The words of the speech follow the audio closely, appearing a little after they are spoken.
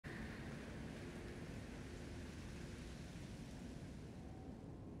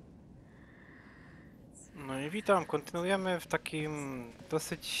No i witam, kontynuujemy w takim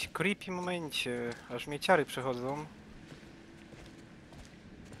dosyć creepy momencie, aż mnie ciary przechodzą.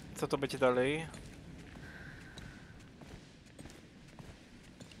 Co to będzie dalej?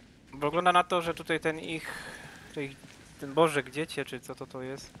 Wygląda na to, że tutaj ten Bożek dziecię, czy co to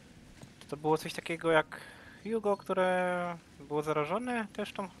jest? To było coś takiego jak Hugo, które było zarażone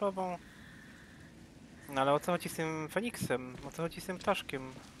też tą chorobą. No ale o co chodzi z tym Feniksem? O co chodzi z tym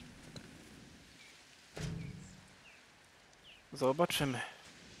ptaszkiem? Zobaczymy.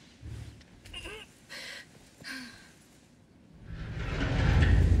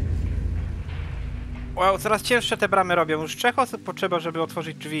 Wow, coraz cięższe te bramy robią. Już 3 osób potrzeba, żeby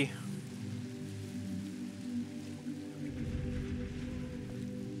otworzyć drzwi.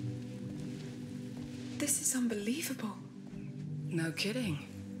 This is unbelievable. No kidding.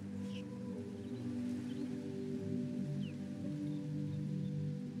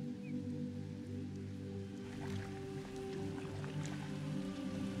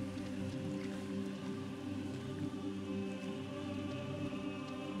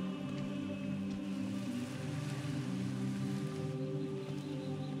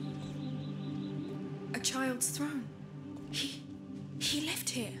 A child's throne. He lived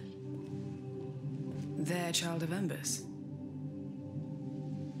here. Their child of embers.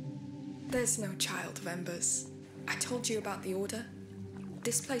 There's no child of embers. I told you about the order.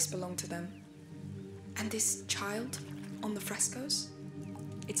 This place belonged to them. And this child on the frescoes?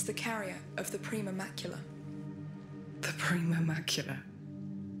 It's the carrier of the prima macula. The prima macula.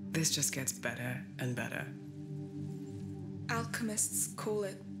 This just gets better and better. Alchemists call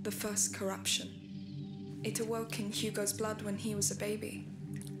it the first corruption. It awoke in Hugo's blood when he was a baby.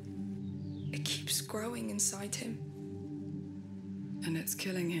 It keeps growing inside him. And it's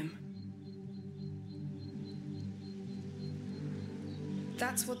killing him.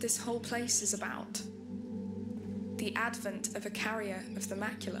 That's what this whole place is about. The advent of a carrier of the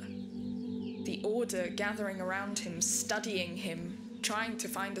macula. The order gathering around him, studying him, trying to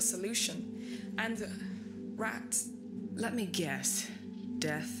find a solution. And the rats. Let me guess.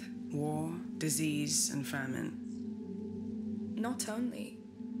 Death, war, disease, and famine. Not only.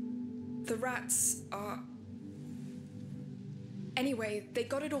 The rats are... Anyway, they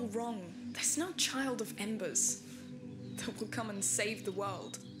got it all wrong. There's no child of embers that will come and save the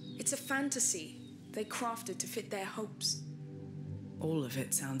world. It's a fantasy they crafted to fit their hopes. All of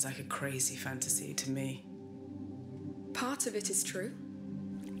it sounds like a crazy fantasy to me. Part of it is true.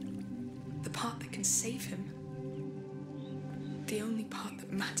 The part that can save him. The only part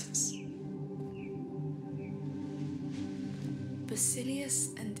that matters. Basilius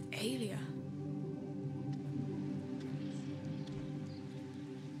and Aelia.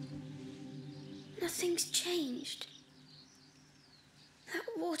 Nothing's changed. That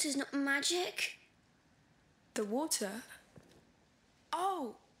water's not magic. The water?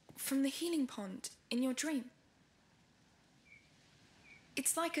 Oh, from the healing pond in your dream.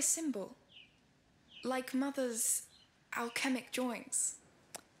 It's like a symbol. Like Mother's alchemic drawings.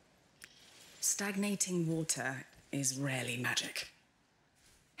 Stagnating water is rarely magic.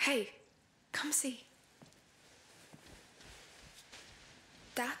 Hey, come see.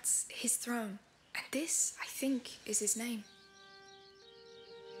 That's his throne. And this, I think, is his name.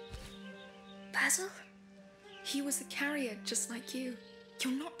 Basil? He was a carrier just like you.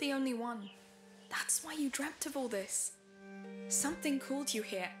 You're not the only one. That's why you dreamt of all this. Something called you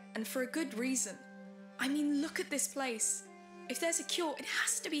here, and for a good reason. I mean, look at this place. If there's a cure, it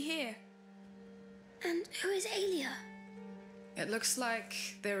has to be here. And who is Aelia? It looks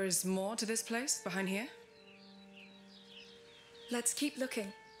like there is more to this place behind here. Let's keep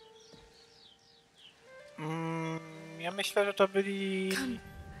looking. Ja myślę, że to byli Come.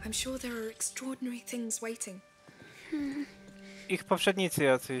 I'm sure there are extraordinary things waiting. ich poprzednicy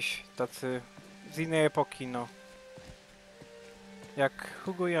jacyś, tacy z innej epoki, no. Jak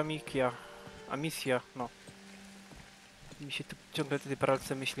Hugo i Amicia, no. Mi się tu ciągle tej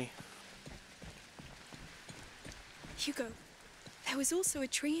pralce myśli. Hugo, there was also a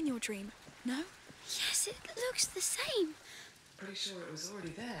tree in your dream, no? Yes, it looks the same. Pretty sure it was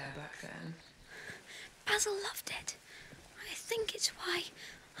already there back then. Basil loved it. I think it's why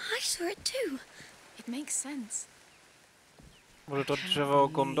I saw it too. It makes sense. Może to drzewo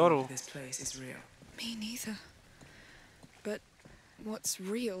Gondoru? This place is real. Me neither. But what's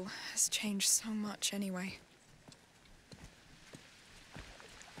real has changed so much anyway.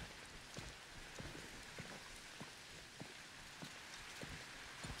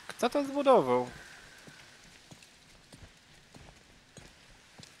 Kto to zbudował?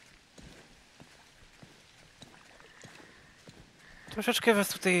 Troszeczkę was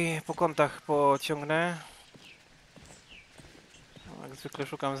tutaj po kątach pociągnę. Jak zwykle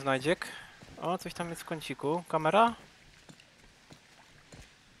szukam znajdziek. O, coś tam jest w kąciku. Kamera?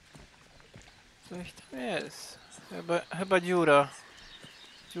 Coś tam jest. Chyba dziura.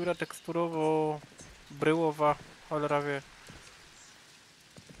 Dziura teksturowo-bryłowa. Cholera wie.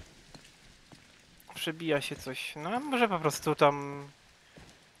 Przebija się coś. No, może po prostu tam...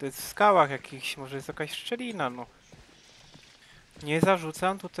 To jest w skałach jakichś, może jest jakaś szczelina, no. Nie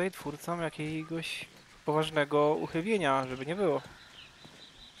zarzucam tutaj twórcom jakiegoś poważnego uchybienia, żeby nie było.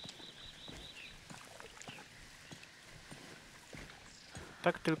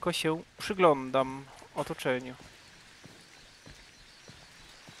 Tak tylko się przyglądam otoczeniu.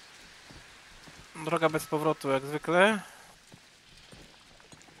 Droga bez powrotu, jak zwykle.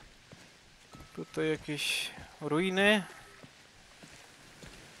 Tutaj jakieś ruiny.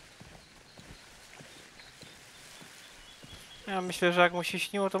 Ja myślę, że jak mu się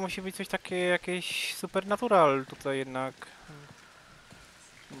śniło, to musi być coś takie, jakieś supernatural tutaj jednak.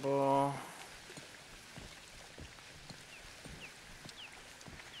 Bo...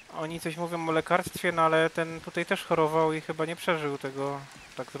 Oni coś mówią o lekarstwie, no ale ten tutaj też chorował i chyba nie przeżył tego,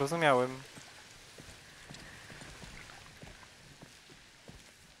 tak zrozumiałem.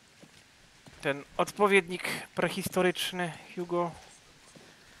 Ten odpowiednik prehistoryczny Hugo.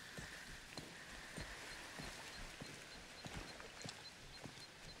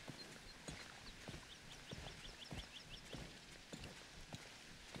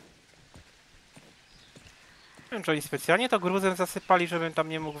 Nie wiem, czy oni specjalnie to gruzem zasypali, żebym tam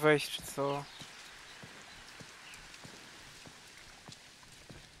nie mógł wejść, czy co?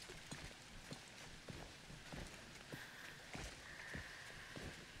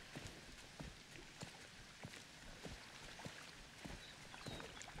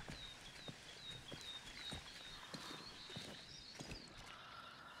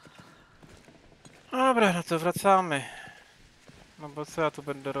 Dobra, no to wracamy. No bo co ja tu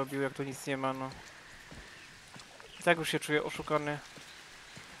będę robił, jak tu nic nie ma, no. I tak już się czuję oszukany.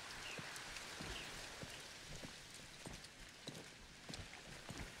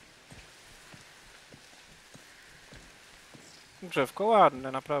 Drzewko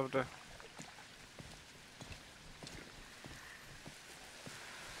ładne, naprawdę.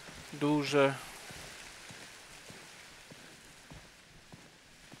 Duże.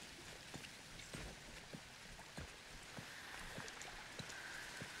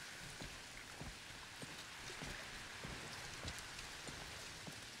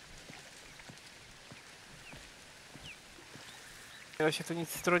 Nie da się tu nic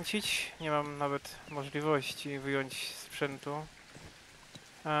strącić. Nie mam nawet możliwości wyjąć sprzętu.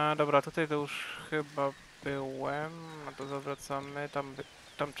 Dobra, tutaj to już chyba byłem. No to zawracamy.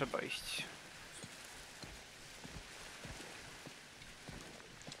 Tam trzeba iść.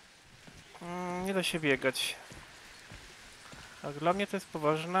 Nie da się biegać. Tak, dla mnie to jest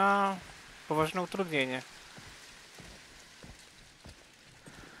poważne utrudnienie.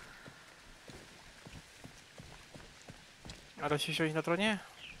 A da się siąść na tronie?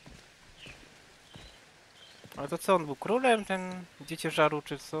 Ale to co, on był królem, ten dziecię żaru,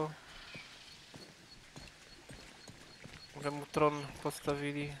 czy co? Że mu tron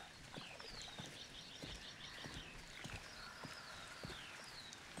postawili.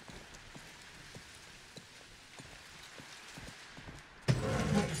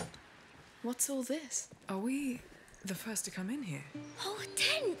 What's all this? Are we the first to come in here? Oh, a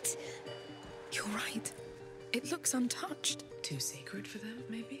tent! You're right. It looks untouched. Too sacred for them,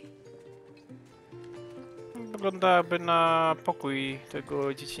 maybe? Wygląda jakby na pokój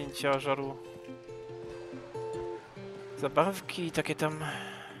tego dziecięcia żaru. Zabawki i takie tam.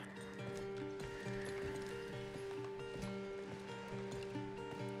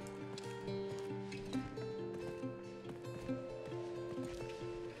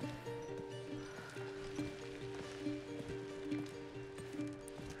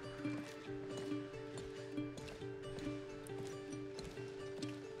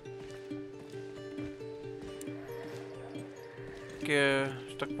 Takie,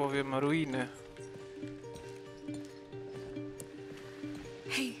 że tak powiem, ruiny.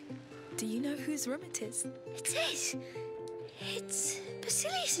 Hey, do you know whose room it is? It is. It's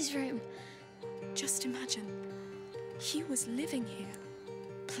Basilius's room. Just imagine. He was living here,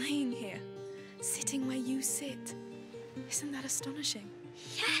 playing here, sitting where you sit. Isn't that astonishing?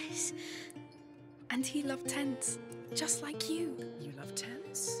 Yes. And he loved tents, just like you. You love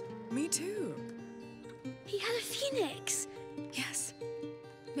tents? Me too. He had a phoenix. Yes.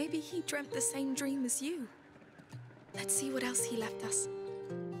 Maybe he dreamt the same dream as you. Let's see what else he left us.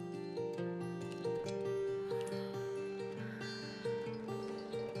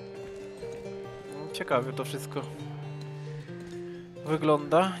 ciekawie to wszystko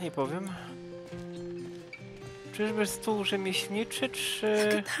wygląda, nie powiem. Czyżby stół rzemieślniczy, Look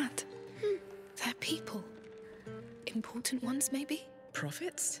czy... at that. They're people. Important ones, maybe?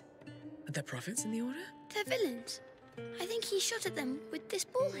 Prophets? Are there prophets in the order? They're villains. I think he shot at them with this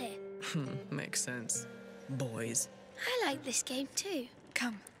ball here. Makes sense. Boys. I like this game too.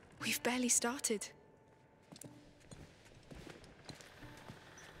 Come, we've barely started.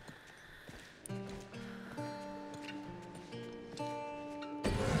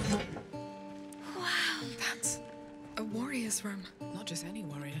 Wow. That's a warrior's room. Not just any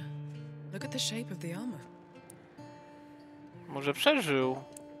warrior. Look at the shape of the armor. Może przeżył?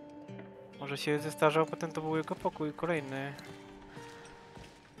 Może się zestarzał, potem to był jego pokój kolejny.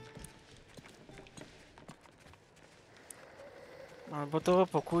 Albo to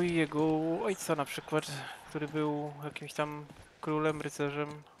pokój jego ojca na przykład, który był jakimś tam królem,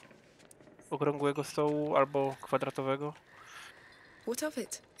 rycerzem okrągłego stołu albo kwadratowego. What of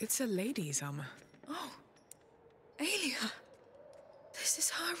it? It's a lady's armor. Oh, Alia. This is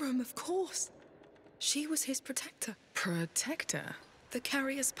her room, of course. She was his protector. Protector? The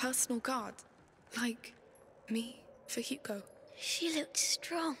carrier's personal guard. Like me for Hugo. She looked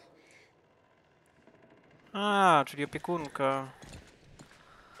strong. A, czyli opiekunka.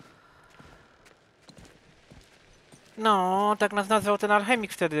 No, tak nas nazwał ten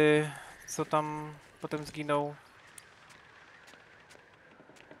alchemik wtedy, co tam potem zginął.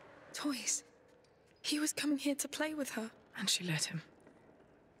 Toys. He was coming here to play with her. And she let him.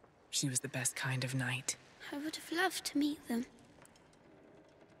 She was the best kind of knight. I would have loved to meet them.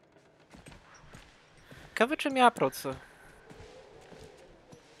 Ciekawe, czy miała proce.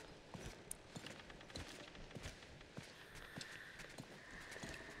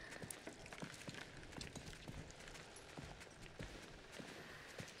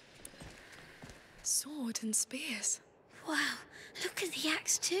 Sword and spears. Wow, look at the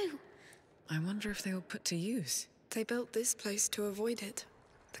axe too. I wonder if they were put to use. They built this place to avoid it.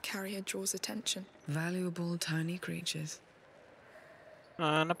 The carrier draws attention. Valuable tiny creatures.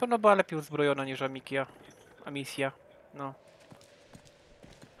 Na pewno była lepiej uzbrojona niż Amicia. No.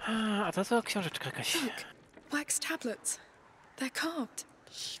 A to co książeczka jakaś? Look, wax tablets. They're carved.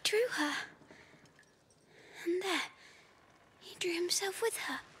 He drew her. And there, he drew himself with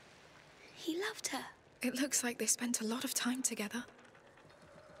her. He loved her. It looks like they spent a lot of time together.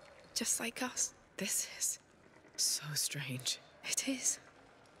 Just like us. This is so strange. It is.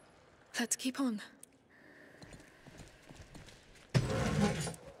 Let's keep on.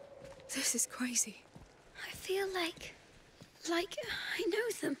 This is crazy. I feel like I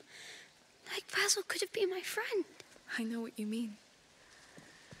know them. Like Basil could have been my friend. I know what you mean.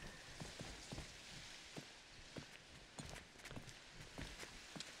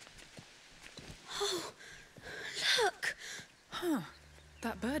 Oh, look. Huh.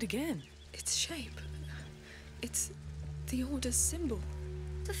 That bird again. Its shape. It's the Order's symbol.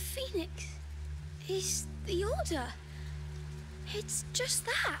 The phoenix is the Order. It's just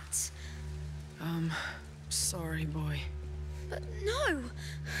that. Sorry, boy. But no.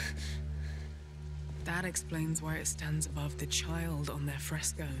 That explains why it stands above the child on their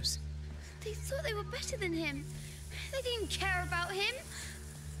frescoes. They thought they were better than him. They didn't care about him.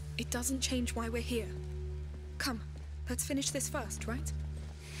 It doesn't change why we're here. Come, let's finish this first, right?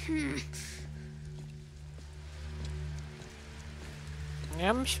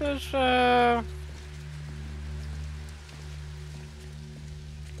 Ja myślę, że...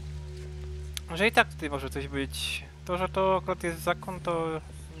 Że i tak tutaj może coś być. To, że to akurat jest zakon, to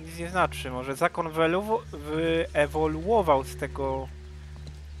nic nie znaczy. Może zakon wyewoluował z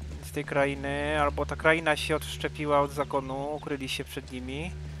tej krainy, albo ta kraina się odszczepiła od zakonu, ukryli się przed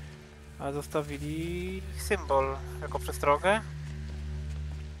nimi, a zostawili symbol jako przestrogę.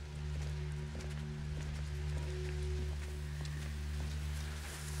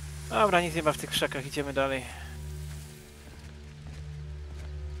 Dobra, nic nie ma w tych krzakach, idziemy dalej.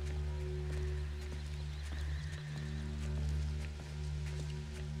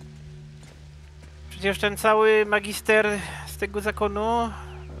 Przecież ten cały magister z tego zakonu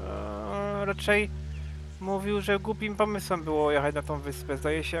raczej mówił, że głupim pomysłem było jechać na tą wyspę.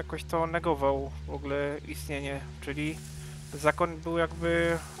 Zdaje się, jakoś to negował w ogóle istnienie, czyli zakon był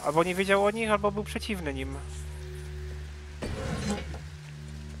jakby albo nie wiedział o nich, albo był przeciwny nim.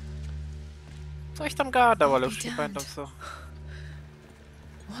 Coś tam gadał, ale już nie pamiętam co.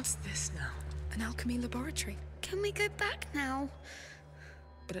 What's this now? An alchemy laboratory. Can we go back now?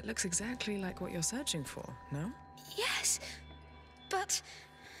 But it looks exactly like what you're searching for, no? Yes, but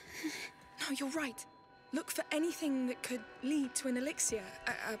No, you're right. Look for anything that could lead to an elixir.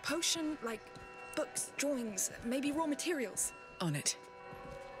 A potion, like Books, drawings, maybe raw materials. On it.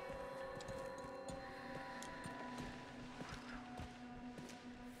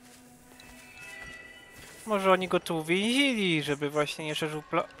 Może oni go tu uwięzili, żeby właśnie nie szerzył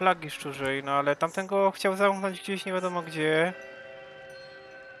plagi szczurzej, no ale tamten go chciał zamknąć gdzieś nie wiadomo gdzie.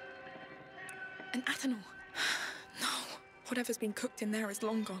 An ethanol. No, whatever's been cooked in there is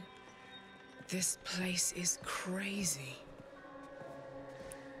long gone. This place is crazy.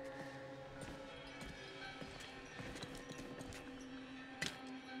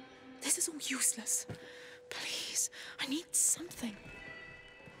 This is all useless. Please, I need something.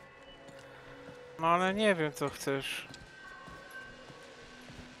 No ale nie wiem co chcesz.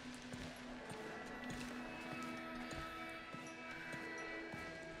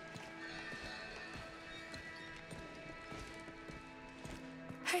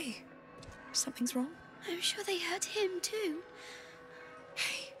 Hey, something's wrong? I'm sure they hurt him too.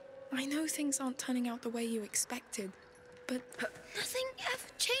 Hey, I know things aren't turning out the way you expected, but Nothing ever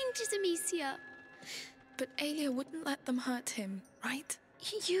changes, Amicia. but Alia wouldn't let them hurt him, right?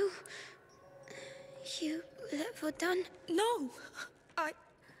 You let were done. No,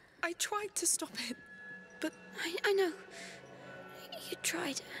 I tried to stop it, but I know. You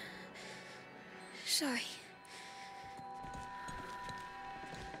tried. Sorry.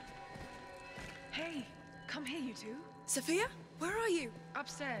 Hey, come here, you two. Sophia, where are you?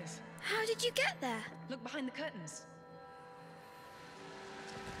 Upstairs. How did you get there? Look behind the curtains.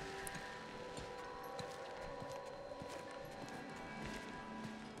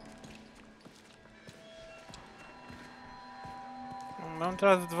 Mam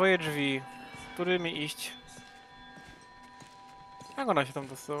teraz dwoje drzwi. Którymi iść? Jak ona się tam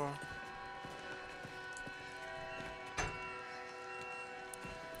dostała?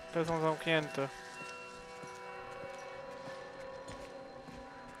 Te są zamknięte.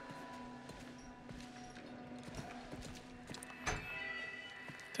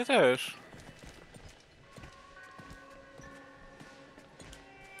 Ty też.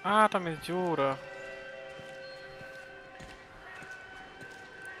 A, tam jest dziura.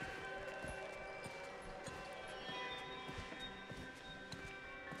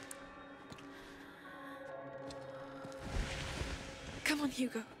 Come on,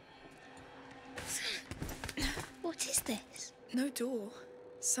 Hugo. What is this? No door.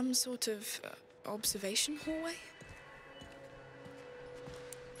 Some sort of observation hallway?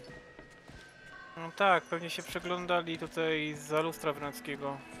 No tak, pewnie się przeglądali tutaj za lustra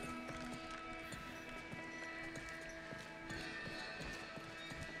weneckiego.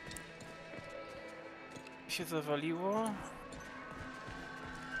 Się zawaliło.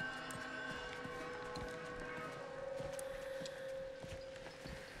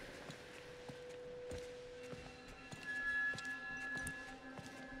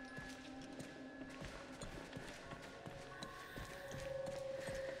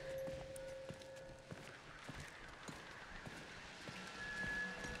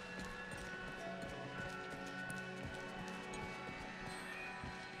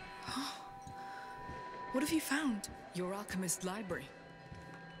 What have you found? Your alchemist library.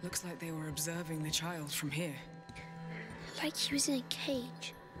 Looks like they were observing the child from here. Like he was in a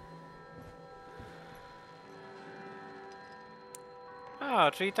cage.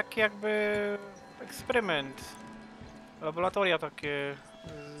 A, czyli taki jakby eksperyment. Laboratoria takie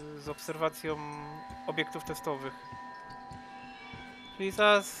z obserwacją obiektów testowych. Czyli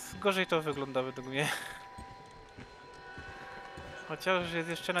zaraz gorzej to wygląda według mnie. Chociaż jest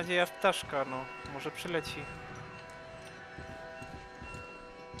jeszcze nadzieja w ptaszka, no. Może przyleci.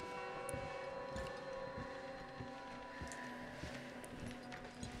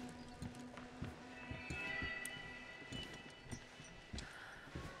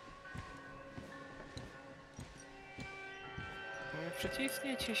 Nie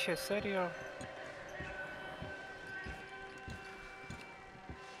przycisniecie się, serio?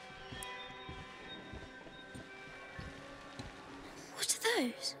 What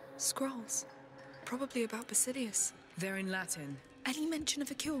are those? Scrolls. Probably about Basilius. They're in Latin. Any mention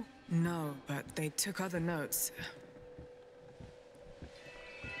of a cure? No, but they took other notes.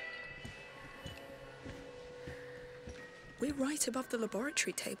 We're right above the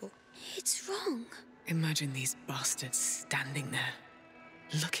laboratory table. It's wrong. Imagine these bastards standing there,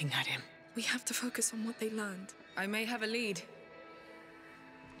 looking at him. We have to focus on what they learned. I may have a lead.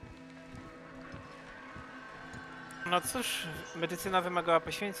 No cóż, medycyna wymagała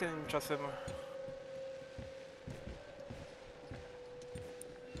poświęceń czasem.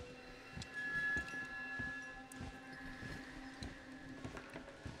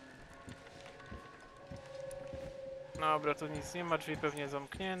 Dobra, tu nic nie ma, drzwi pewnie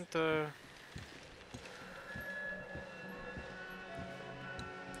zamknięte.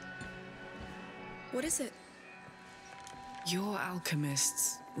 What is it? Your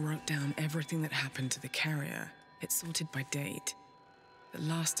alchemists wrote down everything that happened to the carrier. It's sorted by date. The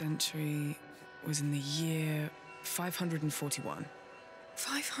last entry was in the year 541.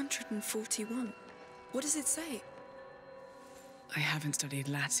 541? What does it say? I haven't studied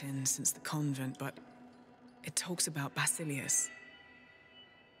Latin since the convent, but it talks about Basilius.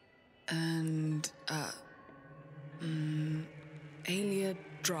 And, Aelia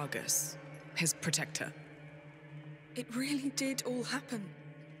Dragus, his protector. It really did all happen.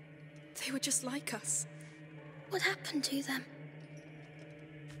 They were just like us. What happened to them?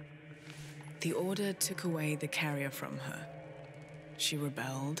 The Order took away the carrier from her. She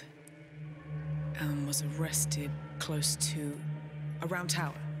rebelled and was arrested close to a round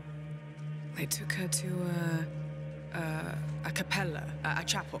tower. They took her to a capella, a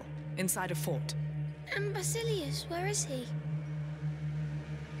chapel, inside a fort. And Basilius, where is he?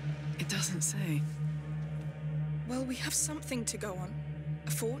 It doesn't say. Well, we have something to go on.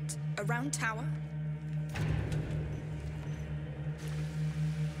 A fort, a round tower.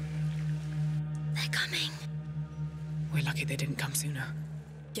 They're coming. We're lucky they didn't come sooner.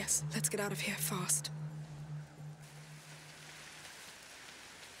 Yes, let's get out of here fast.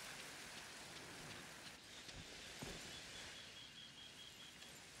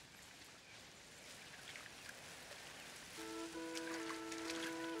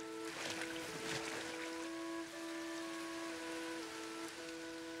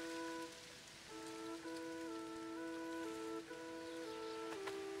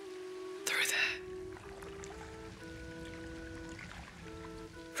 Through there.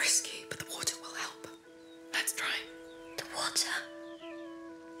 Risky, but the water will help. Let's try. The water.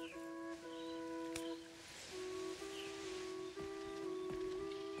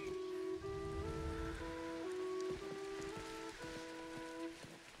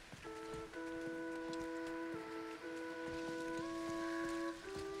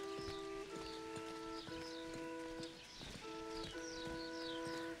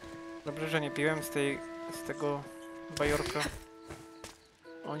 Dobrze, że nie piłem z tego bajorka.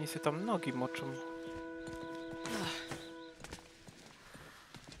 Oni się tam nogi moczą.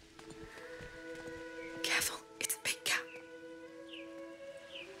 Careful, it's a big gap.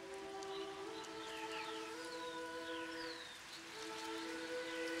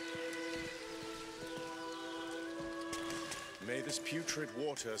 May this putrid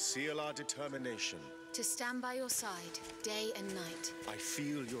water seal our determination. To stand by your side, day and night. I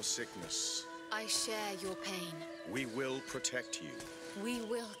feel your sickness. I share your pain. We will protect you. We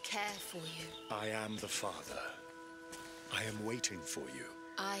will care for you. I am the father. I am waiting for you.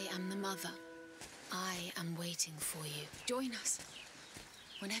 I am the mother. I am waiting for you. Join us.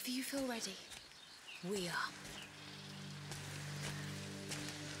 Whenever you feel ready, we are.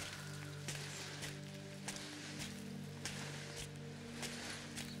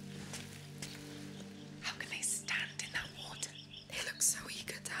 How can they stand in that water? They look so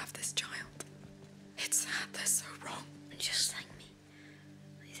eager to have this child. It's sad they're so wrong. Just like me.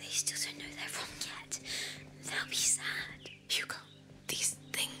 They still don't know they're wrong yet. They'll be sad. Hugo, these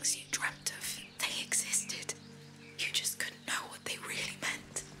things you dreamt of, they existed. You just couldn't know what they really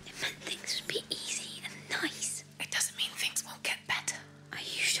meant. It meant things would be easy and nice. It doesn't mean things won't get better. Are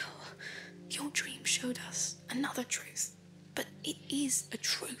you sure? Your dream showed us another truth. But it is a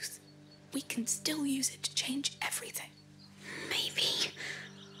truth. We can still use it to change everything. Maybe.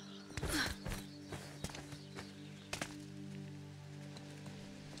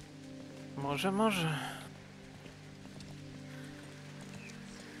 Może.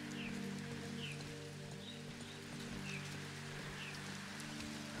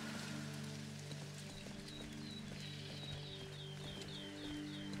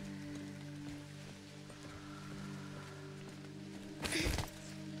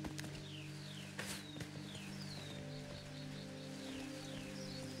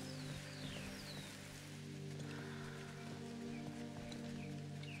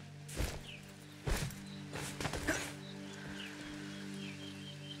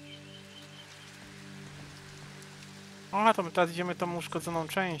 A, to my teraz idziemy tą uszkodzoną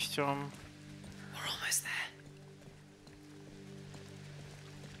częścią. We're almost there.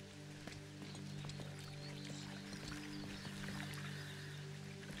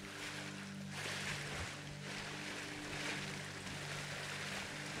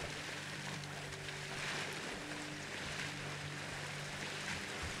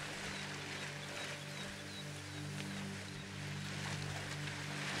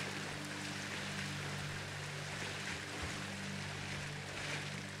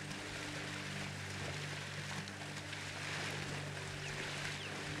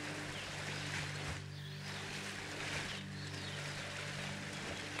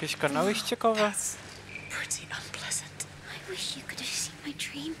 Jakieś kanały ściekowe? That's pretty unpleasant. I wish you could have seen my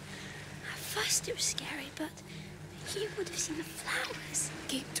dream. At first it was scary, but you would have seen the flowers.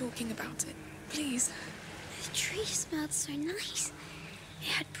 Keep talking about it, please. The tree smelled so nice. It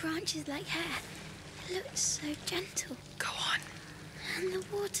had branches like hair. It looked so gentle. Go on. And the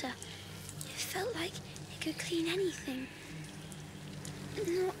water, it felt like it could clean anything.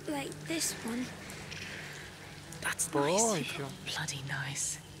 Not like this one. That's Boże, nice. Bloody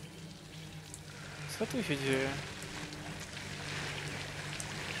nice. co tu się dzieje?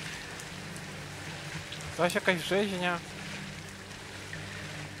 Zaś jakaś rzeźnia.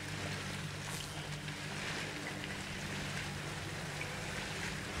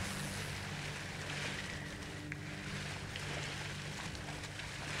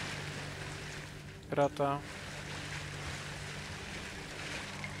 Brata.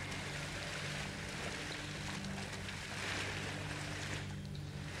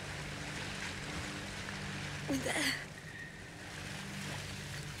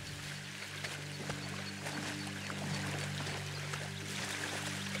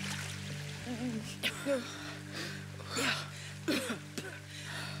 There.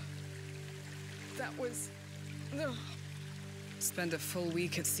 That was... Spend a full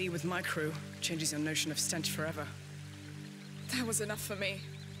week at sea with my crew. Changes your notion of stench forever. That was enough for me.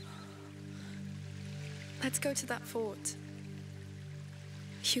 Let's go to that fort.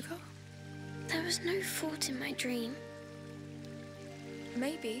 Hugo? There was no fort in my dream.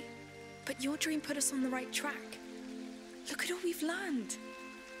 Maybe, but your dream put us on the right track. Look at all we've learned.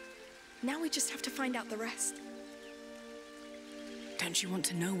 Now we just have to find out the rest. Don't you want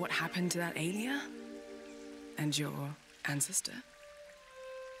to know what happened to that Alia? And your ancestor?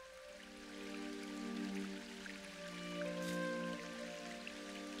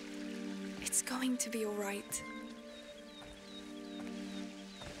 It's going to be all right.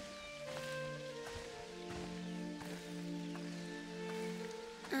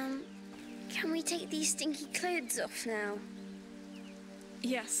 Can we take these stinky clothes off now?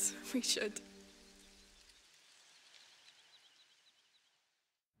 Yes, we should.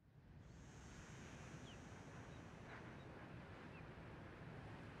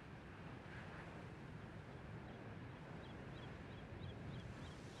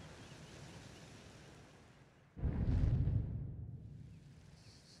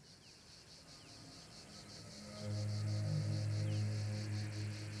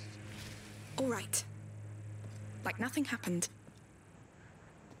 All right. Like nothing happened.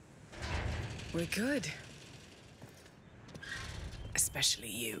 We're good. Especially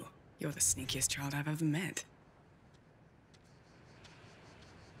you. You're the sneakiest child I've ever met.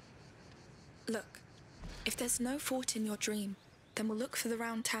 Look, if there's no fort in your dream, then we'll look for the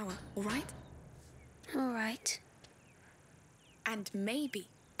round tower, all right? All right. And maybe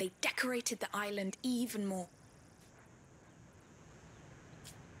they decorated the island even more.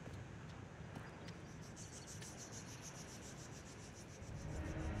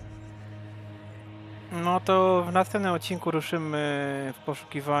 No to w następnym odcinku ruszymy w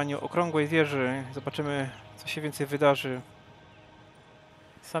poszukiwaniu okrągłej wieży. Zobaczymy, co się więcej wydarzy.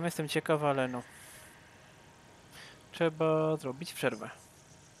 Sam jestem ciekaw, ale no. Trzeba zrobić przerwę.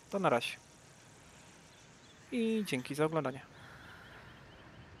 To na razie. I dzięki za oglądanie.